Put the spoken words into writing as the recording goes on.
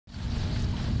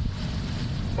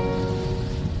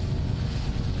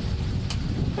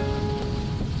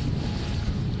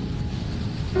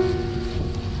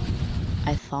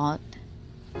thought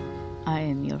I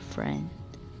am your friend,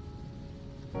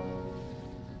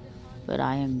 but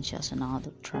I am just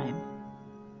another tram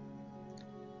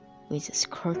which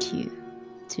escort you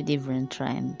to different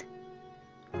trend.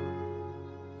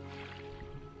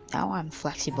 Now I'm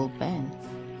flexible pen,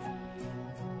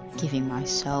 giving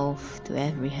myself to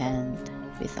every hand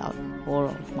without war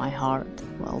of my heart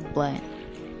well planned.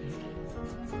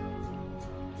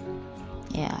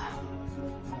 Yeah,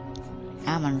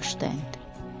 I understand.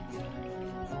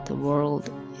 The world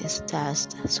is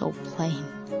just so plain.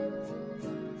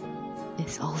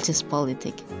 It's all just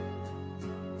politic.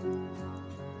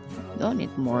 Don't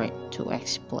need more to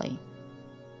explain.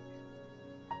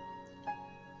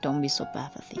 Don't be so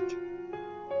pathetic.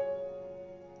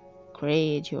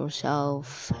 Create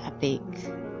yourself epic.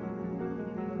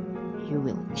 You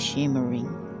will be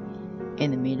shimmering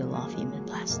in the middle of human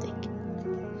plastic.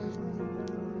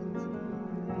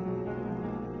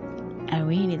 And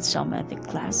we need some epic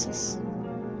classes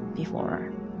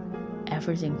before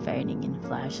everything fading in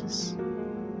flashes.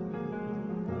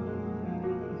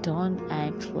 Don't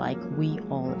act like we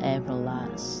all ever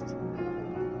last.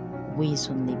 We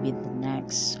suddenly beat the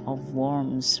necks of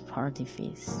worms party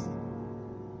feast.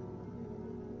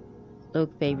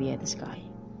 Look baby at the sky.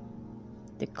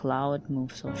 The cloud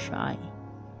moves so shy,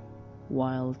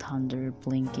 while thunder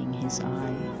blinking his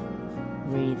eye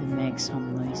ready to make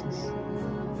some noises.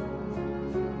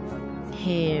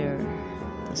 Hear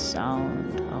the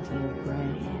sound of your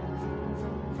breath,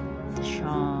 the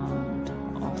chant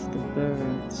of the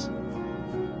birds.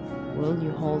 Will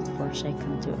you hold for a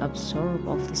second to absorb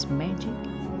of this magic?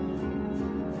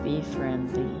 Be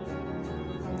friendly.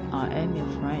 I am your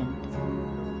friend,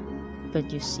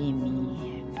 but you see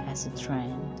me as a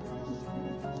trend.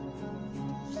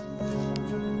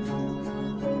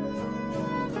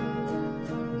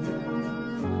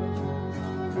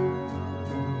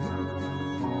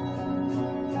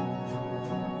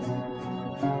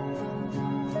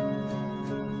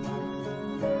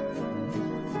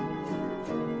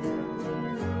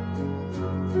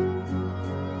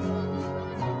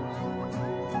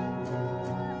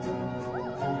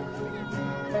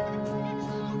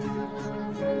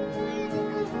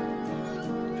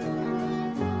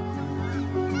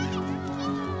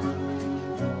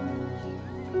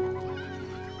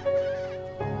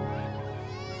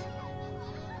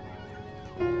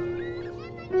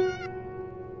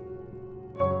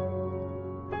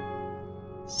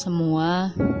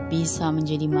 Semua bisa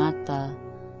menjadi mata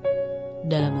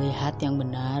dalam melihat yang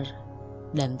benar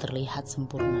dan terlihat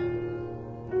sempurna.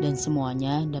 Dan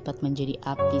semuanya dapat menjadi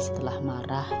api setelah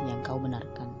marah yang kau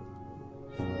benarkan.